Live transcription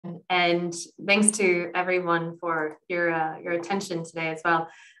And thanks to everyone for your attention today as well.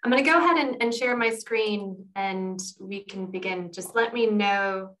 I'm going to go ahead and share my screen and we can begin. Just let me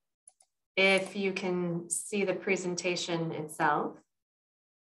know if you can see the presentation itself.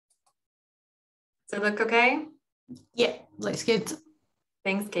 Does it look okay? Yeah, looks good.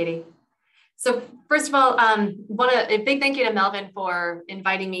 Thanks, Katie. So first of all, a big thank you to Melvin for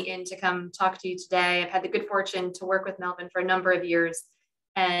inviting me in to come talk to you today. I've had the good fortune to work with Melvin for a number of years,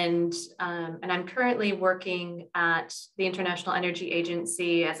 and I'm currently working at the International Energy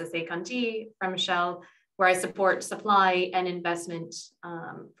Agency as a secondee from Shell, where I support supply and investment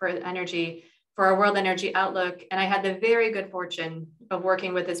for energy for our World Energy Outlook. And I had the very good fortune of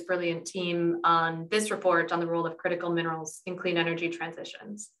working with this brilliant team on this report on the role of critical minerals in clean energy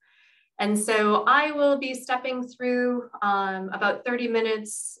transitions. And so I will be stepping through about 30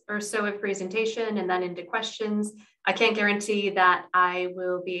 minutes or so of presentation and then into questions. I can't guarantee that I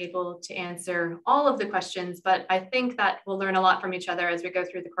will be able to answer all of the questions, but I think that we'll learn a lot from each other as we go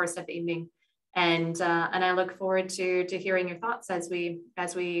through the course of the evening. And I look forward to hearing your thoughts as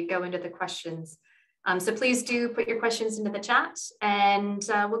we go into the questions. So please do put your questions into the chat and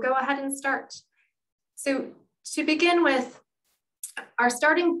we'll go ahead and start. So to begin with, our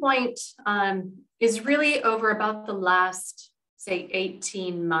starting point is really over about the last, say,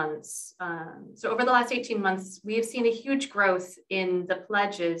 18 months. So over the last 18 months, we have seen a huge growth in the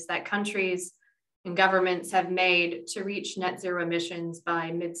pledges that countries and governments have made to reach net zero emissions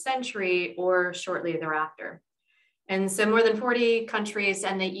by mid-century or shortly thereafter. And so more than 40 countries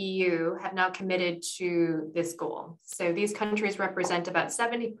and the EU have now committed to this goal. So these countries represent about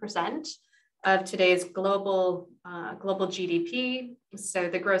 70% of today's global GDP. So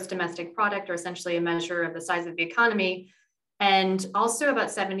the gross domestic product, or essentially a measure of the size of the economy, and also about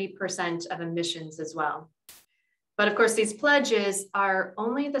 70% of emissions as well. But of course, these pledges are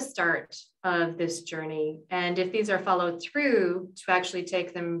only the start of this journey. And if these are followed through to actually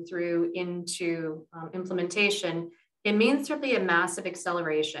take them through into implementation, it means there'll be a massive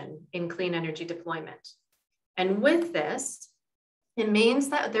acceleration in clean energy deployment. And with this, it means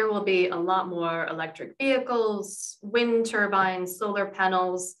that there will be a lot more electric vehicles, wind turbines, solar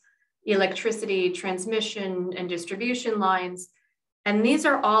panels, electricity transmission and distribution lines. And these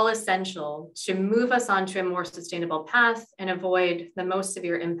are all essential to move us onto a more sustainable path and avoid the most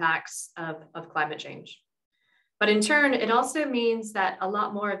severe impacts of climate change. But in turn, it also means that a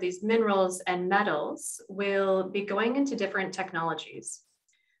lot more of these minerals and metals will be going into different technologies.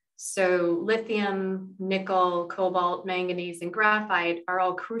 So lithium, nickel, cobalt, manganese, and graphite are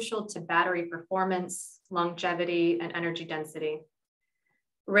all crucial to battery performance, longevity, and energy density.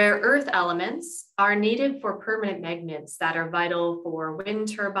 Rare earth elements are needed for permanent magnets that are vital for wind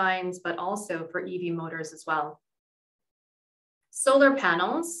turbines, but also for EV motors as well. Solar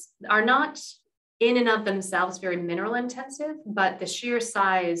panels are not in and of themselves very mineral intensive, but the sheer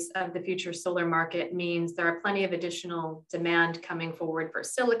size of the future solar market means there are plenty of additional demand coming forward for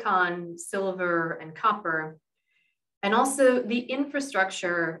silicon, silver, and copper. And also the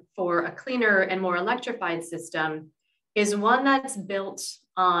infrastructure for a cleaner and more electrified system is one that's built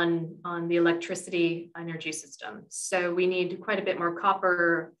on the electricity energy system. So we need quite a bit more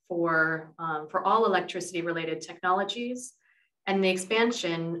copper for all electricity related technologies. And the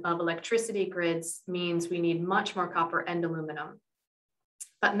expansion of electricity grids means we need much more copper and aluminum.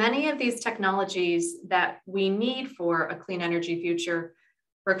 But many of these technologies that we need for a clean energy future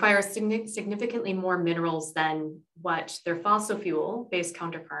require significantly more minerals than what their fossil fuel based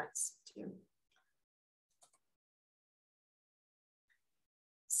counterparts do.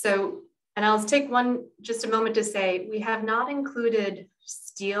 So, and I'll take just a moment to say, we have not included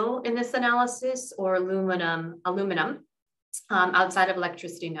steel in this analysis or aluminum outside of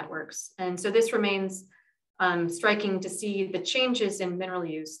electricity networks. And so this remains striking to see the changes in mineral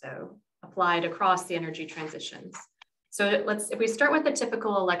use, though, applied across the energy transitions. So if we start with a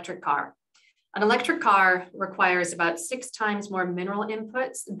typical electric car. An electric car requires about 6 times more mineral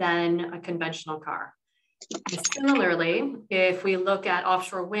inputs than a conventional car. And similarly, if we look at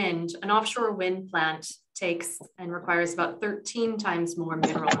offshore wind, an offshore wind plant takes and requires about 13 times more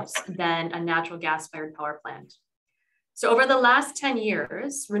minerals than a natural gas-fired power plant. So over the last 10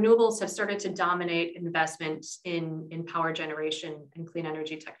 years, renewables have started to dominate investment in power generation and clean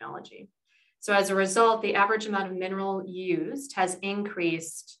energy technology. So as a result, the average amount of mineral used has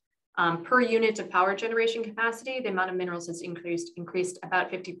increased per unit of power generation capacity. The amount of minerals has increased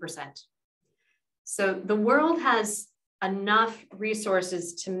about 50%. So the world has enough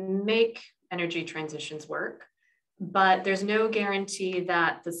resources to make energy transitions work, but there's no guarantee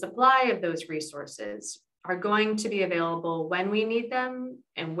that the supply of those resources are going to be available when we need them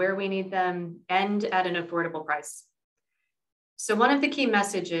and where we need them and at an affordable price. So one of the key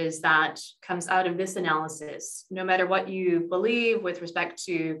messages that comes out of this analysis, no matter what you believe with respect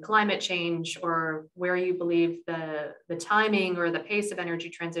to climate change or where you believe the timing or the pace of energy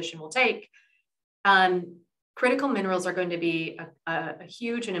transition will take, critical minerals are going to be a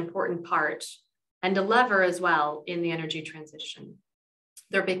huge and important part and a lever as well in the energy transition.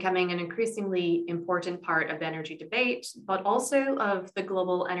 They're becoming an increasingly important part of the energy debate, but also of the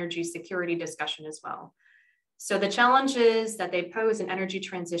global energy security discussion as well. So the challenges that they pose in energy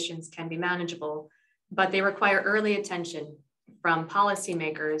transitions can be manageable, but they require early attention from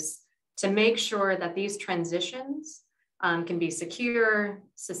policymakers to make sure that these transitions can be secure,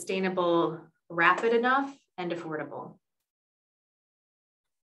 sustainable, rapid enough, and affordable.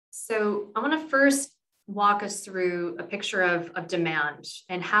 So I want to first walk us through a picture of demand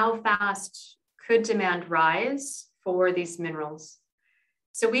and how fast could demand rise for these minerals.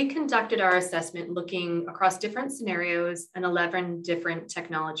 So we conducted our assessment looking across different scenarios and 11 different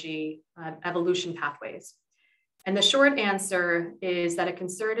technology evolution pathways. And the short answer is that a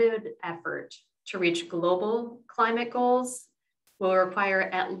concerted effort to reach global climate goals will require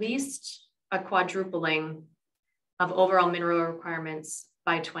at least a quadrupling of overall mineral requirements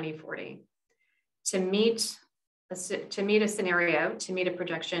by 2040 to meet a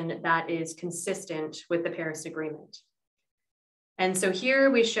projection that is consistent with the Paris Agreement. And so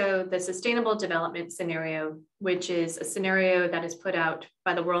here we show the sustainable development scenario, which is a scenario that is put out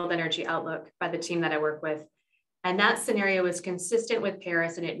by the World Energy Outlook by the team that I work with. And that scenario is consistent with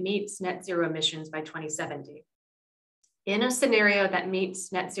Paris and it meets net zero emissions by 2070. In a scenario that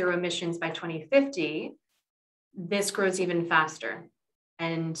meets net zero emissions by 2050, this grows even faster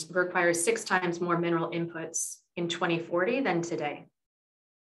and requires 6 times more mineral inputs in 2040 than today.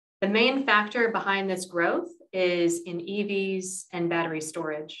 The main factor behind this growth is in EVs and battery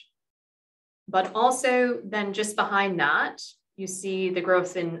storage. But also then just behind that, you see the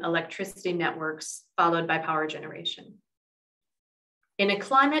growth in electricity networks followed by power generation. In a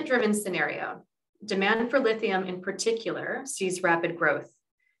climate-driven scenario, demand for lithium in particular sees rapid growth.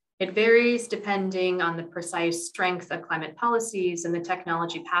 It varies depending on the precise strength of climate policies and the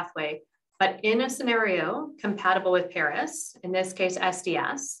technology pathway. But in a scenario compatible with Paris, in this case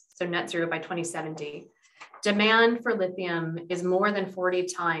SDS, so net zero by 2070, demand for lithium is more than 40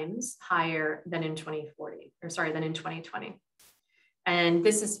 times higher than in 2020. And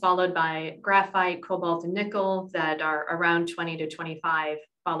this is followed by graphite, cobalt, and nickel that are around 20 to 25,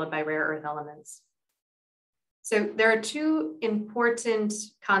 followed by rare earth elements. So there are 2 important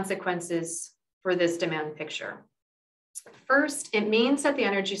consequences for this demand picture. First, it means that the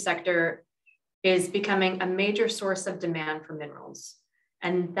energy sector is becoming a major source of demand for minerals.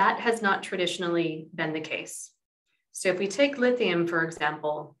 And that has not traditionally been the case. So if we take lithium, for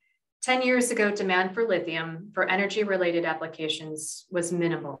example, 10 years ago, demand for lithium for energy-related applications was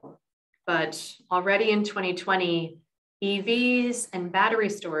minimal. But already in 2020, EVs and battery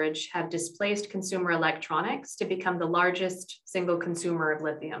storage have displaced consumer electronics to become the largest single consumer of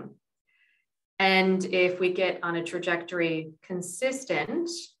lithium. And if we get on a trajectory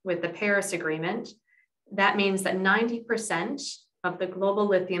consistent with the Paris Agreement, that means that 90% of the global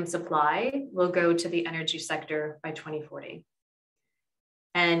lithium supply will go to the energy sector by 2040.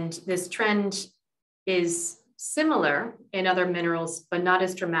 And this trend is similar in other minerals, but not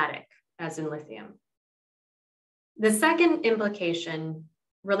as dramatic as in lithium. The second implication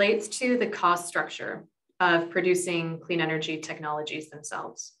relates to the cost structure of producing clean energy technologies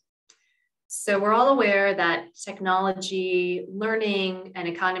themselves. So we're all aware that technology, learning, and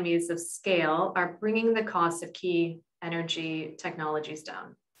economies of scale are bringing the cost of key energy technologies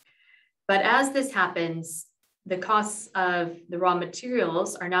down. But as this happens, the costs of the raw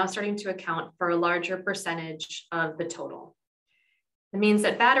materials are now starting to account for a larger percentage of the total. It means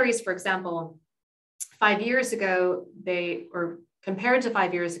that batteries, for example, 5 years ago, compared to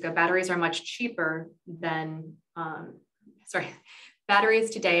 5 years ago, batteries are much cheaper than, batteries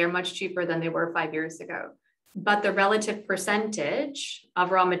today are much cheaper than they were 5 years ago. But the relative percentage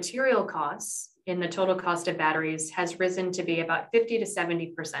of raw material costs in the total cost of batteries has risen to be about 50 to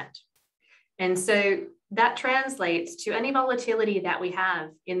 70%. And so that translates to any volatility that we have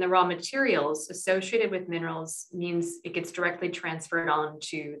in the raw materials associated with minerals means it gets directly transferred on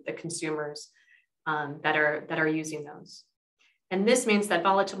to the consumers that are using those. And this means that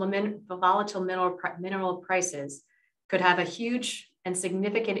volatile mineral prices could have a huge and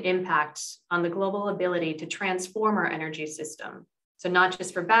significant impact on the global ability to transform our energy system. So not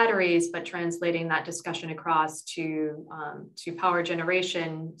just for batteries, but translating that discussion across to power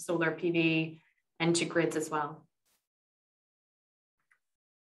generation, solar PV, and to grids as well.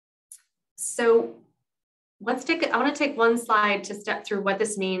 So I want to take one slide to step through what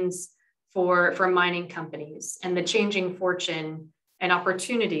this means for mining companies and the changing fortune and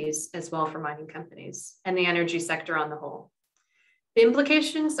opportunities as well for mining companies and the energy sector on the whole. The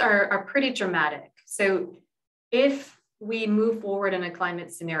implications are pretty dramatic. So if we move forward in a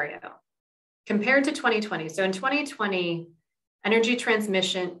climate scenario, compared to 2020, so in 2020, energy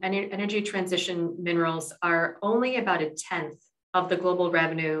transition minerals are only about 1/10 of the global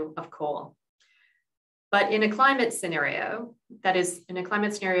revenue of coal. But in a climate scenario,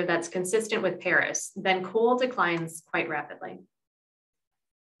 that's consistent with Paris, then coal declines quite rapidly.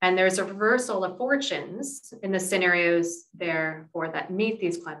 And there's a reversal of fortunes in the scenarios therefore that meet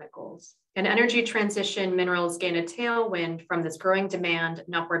these climate goals. And energy transition minerals gain a tailwind from this growing demand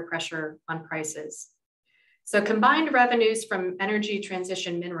and upward pressure on prices. So combined revenues from energy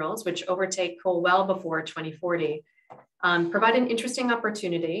transition minerals, which overtake coal well before 2040, provide an interesting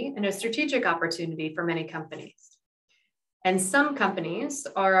opportunity and a strategic opportunity for many companies. And some companies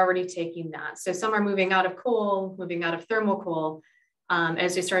are already taking that. So some are moving out of coal, moving out of thermal coal,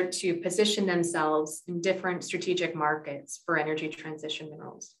 as they start to position themselves in different strategic markets for energy transition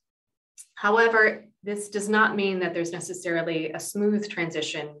minerals. However, this does not mean that there's necessarily a smooth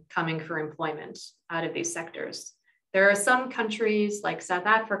transition coming for employment out of these sectors. There are some countries like South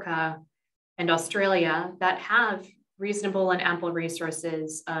Africa and Australia that have reasonable and ample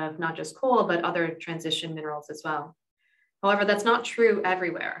resources of not just coal, but other transition minerals as well. However, that's not true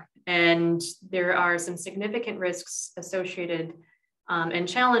everywhere. And there are some significant risks associated and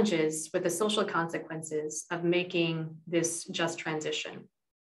challenges with the social consequences of making this just transition.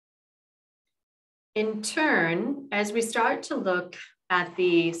 In turn, as we start to look at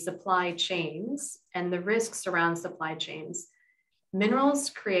the supply chains and the risks around supply chains, minerals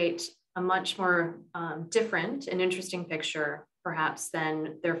create a much more different and interesting picture, perhaps,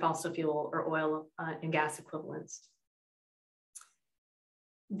 than their fossil fuel or oil and gas equivalents.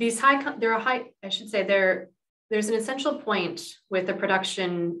 There's an essential point with the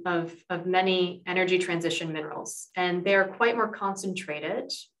production of many energy transition minerals, and they're quite more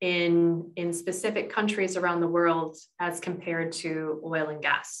concentrated in specific countries around the world as compared to oil and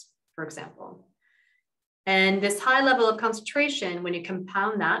gas, for example. And this high level of concentration, when you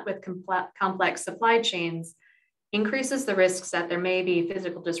compound that with complex supply chains, increases the risks that there may be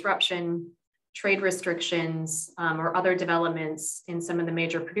physical disruption, trade restrictions, or other developments in some of the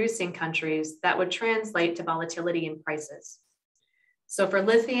major producing countries that would translate to volatility in prices. So for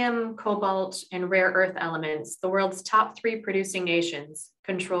lithium, cobalt, and rare earth elements, the world's top 3 producing nations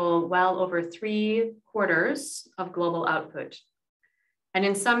control well over 3/4 of global output. And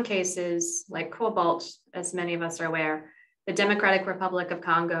in some cases, like cobalt, as many of us are aware, the Democratic Republic of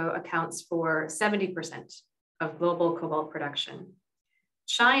Congo accounts for 70% of global cobalt production.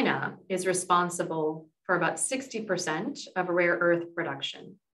 China is responsible for about 60% of rare earth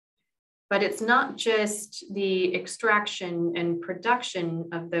production. But it's not just the extraction and production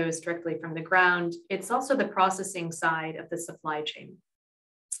of those directly from the ground, it's also the processing side of the supply chain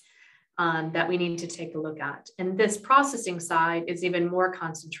that we need to take a look at. And this processing side is even more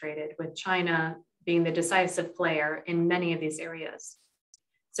concentrated, with China being the decisive player in many of these areas.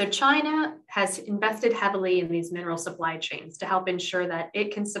 So China has invested heavily in these mineral supply chains to help ensure that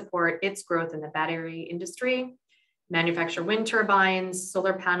it can support its growth in the battery industry, manufacture wind turbines,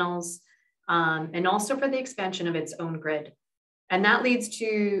 solar panels, and also for the expansion of its own grid. And that leads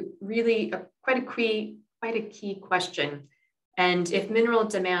to really quite a key question. And if mineral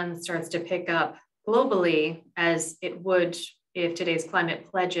demand starts to pick up globally, as it would if today's climate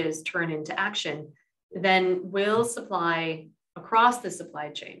pledges turn into action, then will supply across the supply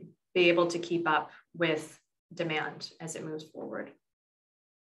chain be able to keep up with demand as it moves forward?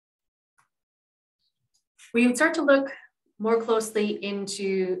 We would start to look more closely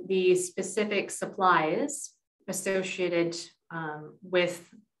into the specific supplies associated with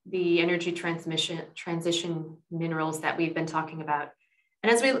the energy transition minerals that we've been talking about.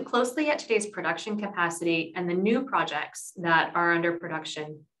 And as we look closely at today's production capacity and the new projects that are under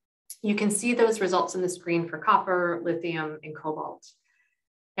production, you can see those results on the screen for copper, lithium, and cobalt.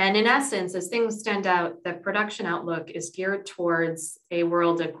 And in essence, as things stand out, the production outlook is geared towards a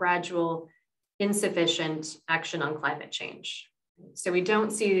world of gradual, insufficient action on climate change. So we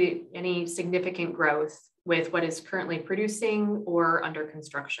don't see any significant growth with what is currently producing or under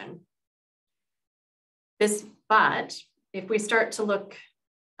construction. But if we start to look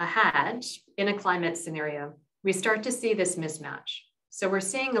ahead in a climate scenario, we start to see this mismatch. So we're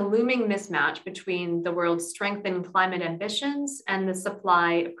seeing a looming mismatch between the world's strengthened climate ambitions and the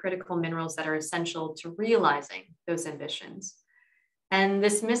supply of critical minerals that are essential to realizing those ambitions. And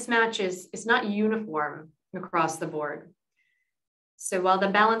this mismatch is not uniform across the board. So while the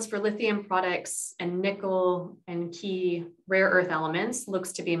balance for lithium products and nickel and key rare earth elements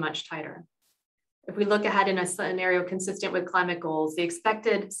looks to be much tighter. If we look ahead in a scenario consistent with climate goals, the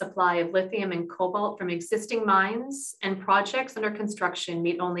expected supply of lithium and cobalt from existing mines and projects under construction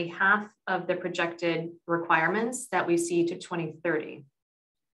meet only half of the projected requirements that we see to 2030.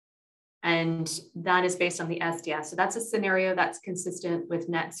 And that is based on the SDS. So that's a scenario that's consistent with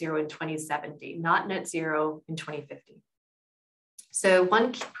net zero in 2070, not net zero in 2050. So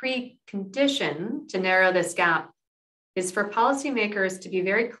one precondition to narrow this gap is for policymakers to be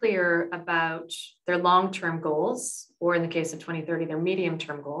very clear about their long-term goals, or in the case of 2030, their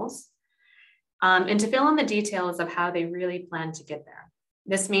medium-term goals, and to fill in the details of how they really plan to get there.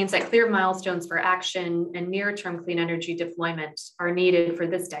 This means that clear milestones for action and near-term clean energy deployment are needed for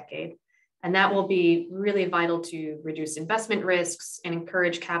this decade, and that will be really vital to reduce investment risks and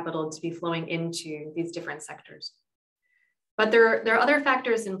encourage capital to be flowing into these different sectors. But there are other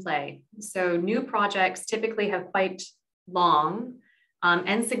factors in play. So new projects typically have quite long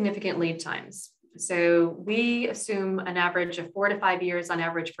and significant lead times. So we assume an average of 4 to 5 years on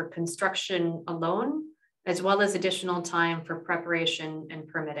average for construction alone, as well as additional time for preparation and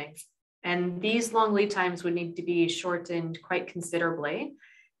permitting. And these long lead times would need to be shortened quite considerably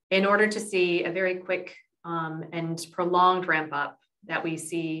in order to see a very quick and prolonged ramp up that we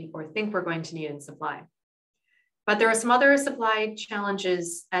see or think we're going to need in supply. But there are some other supply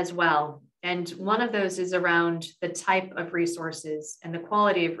challenges as well. And one of those is around the type of resources and the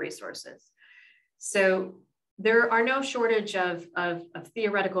quality of resources. So there are no shortage of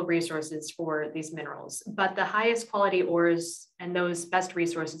theoretical resources for these minerals, but the highest quality ores and those best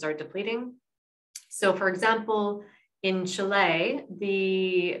resources are depleting. So for example, in Chile,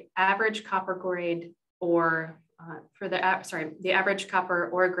 the average copper grade ore the average copper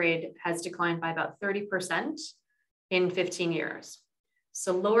ore grade has declined by about 30% in 15 years.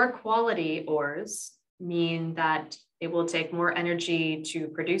 So lower quality ores mean that it will take more energy to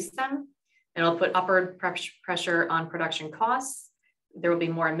produce them. It'll put upward pressure on production costs. There will be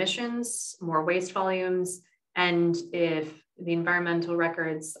more emissions, more waste volumes, and if the environmental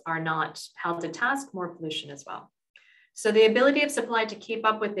records are not held to task, more pollution as well. So the ability of supply to keep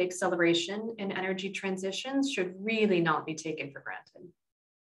up with the acceleration in energy transitions should really not be taken for granted.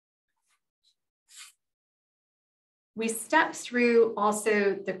 We stepped through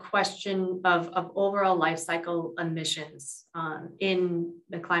also the question of overall life cycle emissions in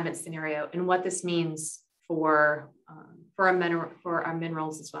the climate scenario and what this means for our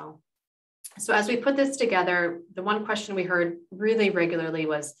minerals as well. So as we put this together, the one question we heard really regularly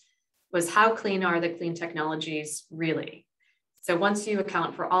was how clean are the clean technologies really? So once you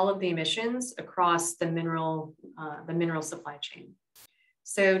account for all of the emissions across the mineral supply chain.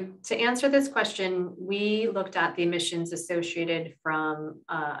 So to answer this question, we looked at the emissions associated from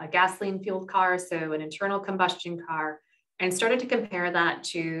a gasoline fueled car, so an internal combustion car, and started to compare that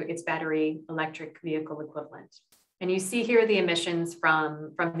to its battery electric vehicle equivalent. And you see here the emissions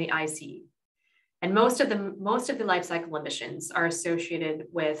from the ICE. And most of the life cycle emissions are associated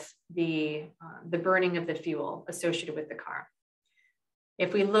with the burning of the fuel associated with the car.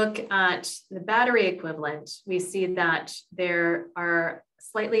 If we look at the battery equivalent, we see that there are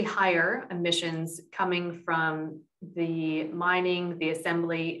slightly higher emissions coming from the mining, the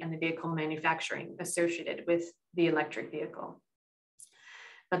assembly, and the vehicle manufacturing associated with the electric vehicle.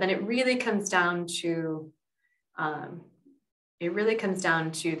 But then it really comes down to the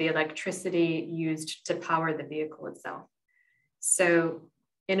electricity used to power the vehicle itself. So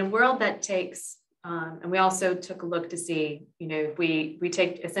in a world that takes, and we also took a look to see, if we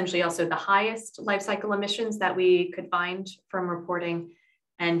take essentially also the highest life cycle emissions that we could find from reporting,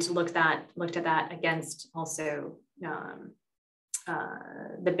 and looked at that against also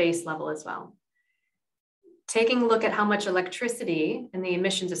the base level as well. Taking a look at how much electricity and the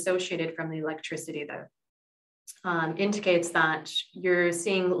emissions associated from the electricity though indicates that you're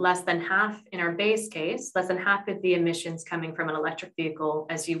seeing less than half in our base case, less than half of the emissions coming from an electric vehicle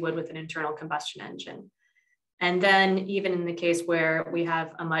as you would with an internal combustion engine. And then even in the case where we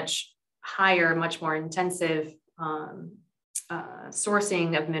have a much higher, much more intensive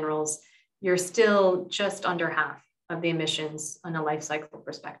sourcing of minerals, you're still just under half of the emissions on a life cycle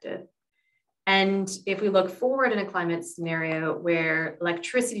perspective. And if we look forward in a climate scenario where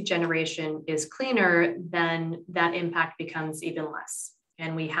electricity generation is cleaner, then that impact becomes even less.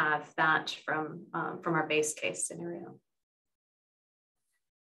 And we have that from our base case scenario.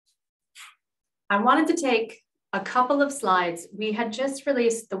 I wanted to take a couple of slides. We had just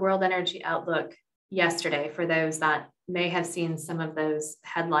released the World Energy Outlook yesterday for those that may have seen some of those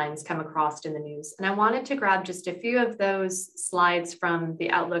headlines come across in the news. And I wanted to grab just a few of those slides from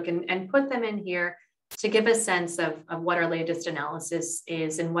the Outlook and put them in here to give a sense of what our latest analysis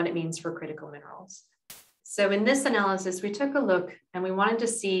is and what it means for critical minerals. So in this analysis, we took a look and we wanted to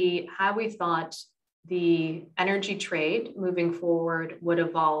see how we thought the energy trade moving forward would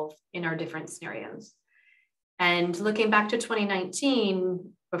evolve in our different scenarios. And looking back to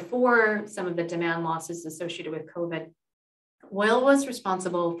 2019, before some of the demand losses associated with COVID, oil was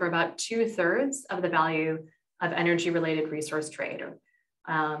responsible for about 2/3 of the value of energy-related resource trade, or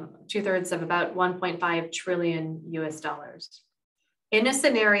 2/3 of about $1.5 trillion US. In a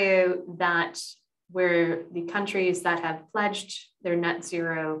scenario where the countries that have pledged their net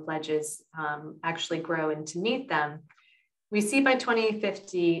zero pledges actually grow and to meet them, we see by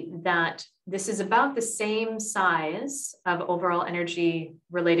 2050 that this is about the same size of overall energy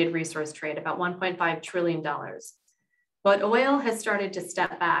related resource trade, about $1.5 trillion. But oil has started to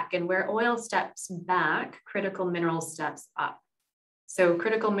step back, and where oil steps back, critical minerals steps up. So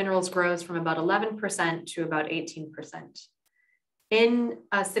critical minerals grows from about 11% to about 18%. In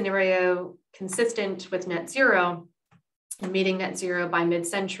a scenario consistent with net zero, and meeting net zero by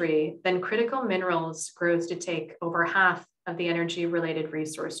mid-century, then critical minerals grows to take over half of the energy related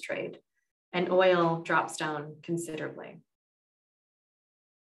resource trade, and oil drops down considerably.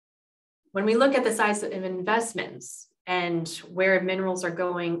 When we look at the size of investments and where minerals are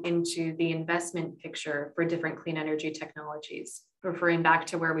going into the investment picture for different clean energy technologies, referring back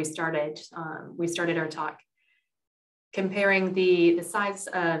to where we started our talk, comparing the size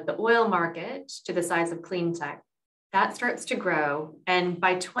of the oil market to the size of clean tech, that starts to grow. And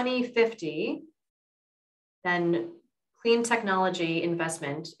by 2050, then clean technology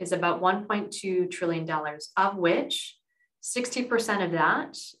investment is about $1.2 trillion, of which 60% of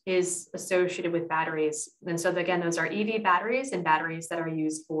that is associated with batteries. And so again, those are EV batteries and batteries that are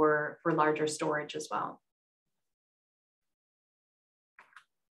used for larger storage as well.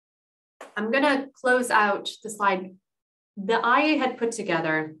 I'm gonna close out the slide. The IA had put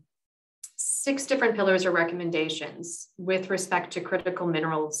together 6 different pillars or recommendations with respect to critical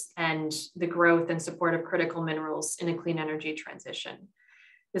minerals and the growth and support of critical minerals in a clean energy transition.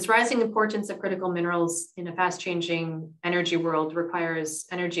 This rising importance of critical minerals in a fast-changing energy world requires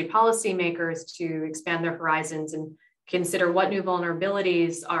energy policymakers to expand their horizons and consider what new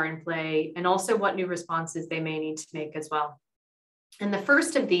vulnerabilities are in play and also what new responses they may need to make as well. And the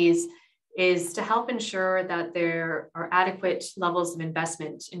first of these is to help ensure that there are adequate levels of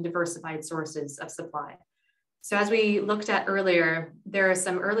investment in diversified sources of supply. So as we looked at earlier, there are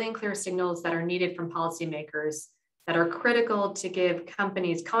some early and clear signals that are needed from policymakers that are critical to give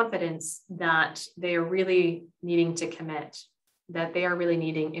companies confidence that they are really needing to commit, that they are really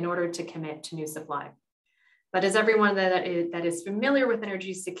needing in order to commit to new supply. But as everyone that is familiar with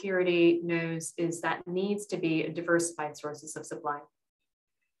energy security knows, is that needs to be diversified sources of supply.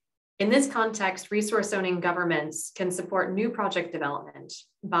 In this context, resource owning governments can support new project development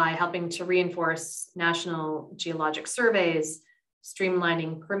by helping to reinforce national geologic surveys,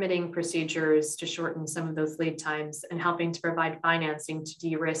 streamlining permitting procedures to shorten some of those lead times, and helping to provide financing to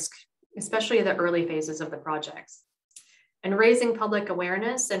de-risk, especially the early phases of the projects. And raising public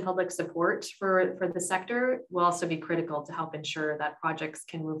awareness and public support for the sector will also be critical to help ensure that projects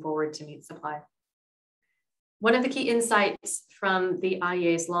can move forward to meet supply. One of the key insights from the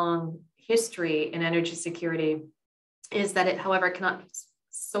IEA's long history in energy security is that it, however, cannot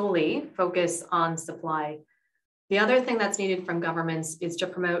solely focus on supply. The other thing that's needed from governments is to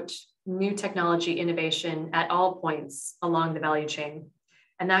promote new technology innovation at all points along the value chain.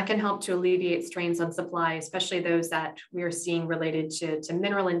 And that can help to alleviate strains on supply, especially those that we are seeing related to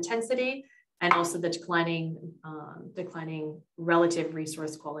mineral intensity and also the declining relative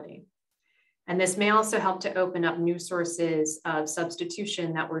resource quality. And this may also help to open up new sources of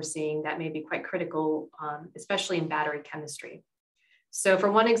substitution that we're seeing that may be quite critical, especially in battery chemistry. So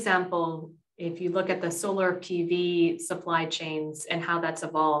for one example, if you look at the solar PV supply chains and how that's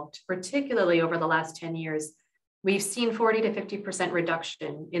evolved, particularly over the last 10 years, we've seen 40 to 50%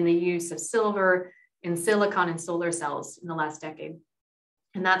 reduction in the use of silver and silicon in solar cells in the last decade.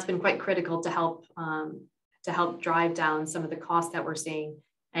 And that's been quite critical to help drive down some of the costs that we're seeing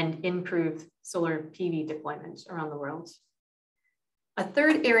and improve solar PV deployment around the world. A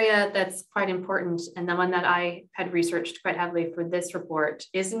third area that's quite important, and the one that I had researched quite heavily for this report,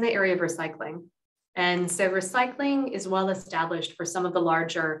 is in the area of recycling. And so recycling is well established for some of the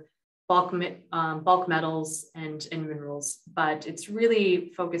larger bulk metals and minerals, but it's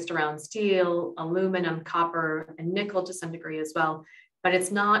really focused around steel, aluminum, copper, and nickel to some degree as well. But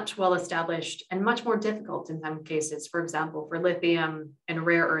it's not well established and much more difficult in some cases, for example, for lithium and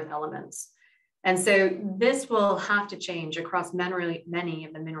rare earth elements. And so this will have to change across many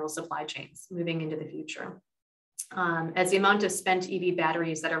of the mineral supply chains moving into the future. As the amount of spent EV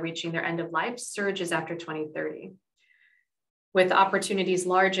batteries that are reaching their end of life surges after 2030, with opportunities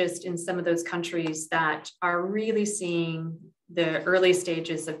largest in some of those countries that are really seeing the early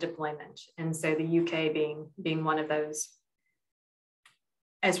stages of deployment. And so the UK being one of those.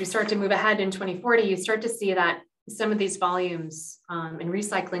 As we start to move ahead in 2040, you start to see that some of these volumes and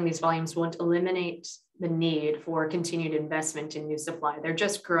recycling these volumes won't eliminate the need for continued investment in new supply. They're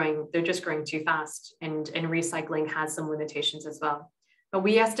just growing too fast, and recycling has some limitations as well. But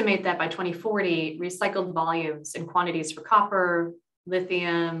we estimate that by 2040, recycled volumes and quantities for copper,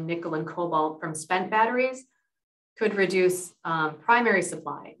 lithium, nickel, and cobalt from spent batteries could reduce primary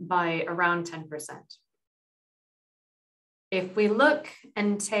supply by around 10%. If we look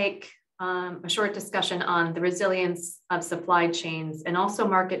and take a short discussion on the resilience of supply chains and also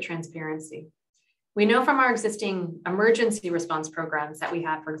market transparency, we know from our existing emergency response programs that we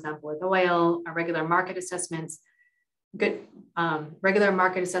have, for example, with oil, our regular market assessments, good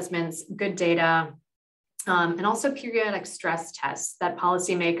data, and also periodic stress tests that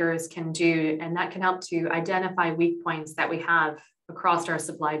policymakers can do, and that can help to identify weak points that we have across our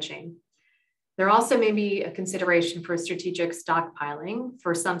supply chain. There also may be a consideration for strategic stockpiling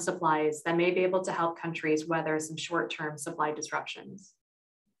for some supplies that may be able to help countries weather some short-term supply disruptions.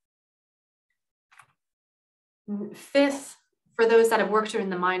 Fifth, for those that have worked in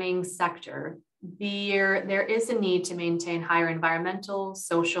the mining sector, there is a need to maintain higher environmental,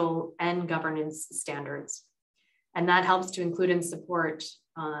 social, and governance standards. And that helps to include and support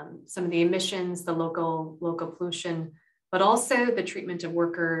some of the emissions, the local pollution, but also the treatment of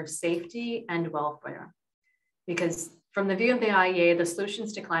worker safety and welfare. Because from the view of the IEA, the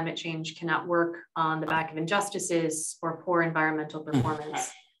solutions to climate change cannot work on the back of injustices or poor environmental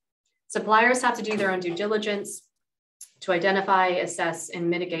performance. Suppliers have to do their own due diligence to identify, assess, and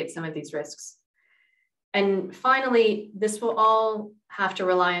mitigate some of these risks. And finally, this will all have to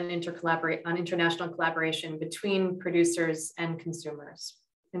rely on international collaboration between producers and consumers.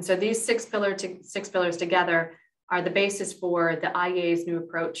 And so these six pillars together are the basis for the IEA's new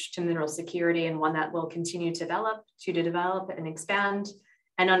approach to mineral security, and one that will continue to develop and expand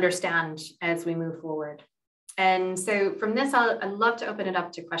and understand as we move forward. And so from this, I'd love to open it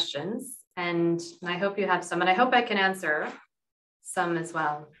up to questions, and I hope you have some, and I hope I can answer some as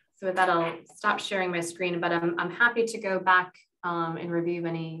well. So with that, I'll stop sharing my screen, but I'm happy to go back and review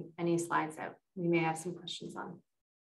any slides that we may have some questions on.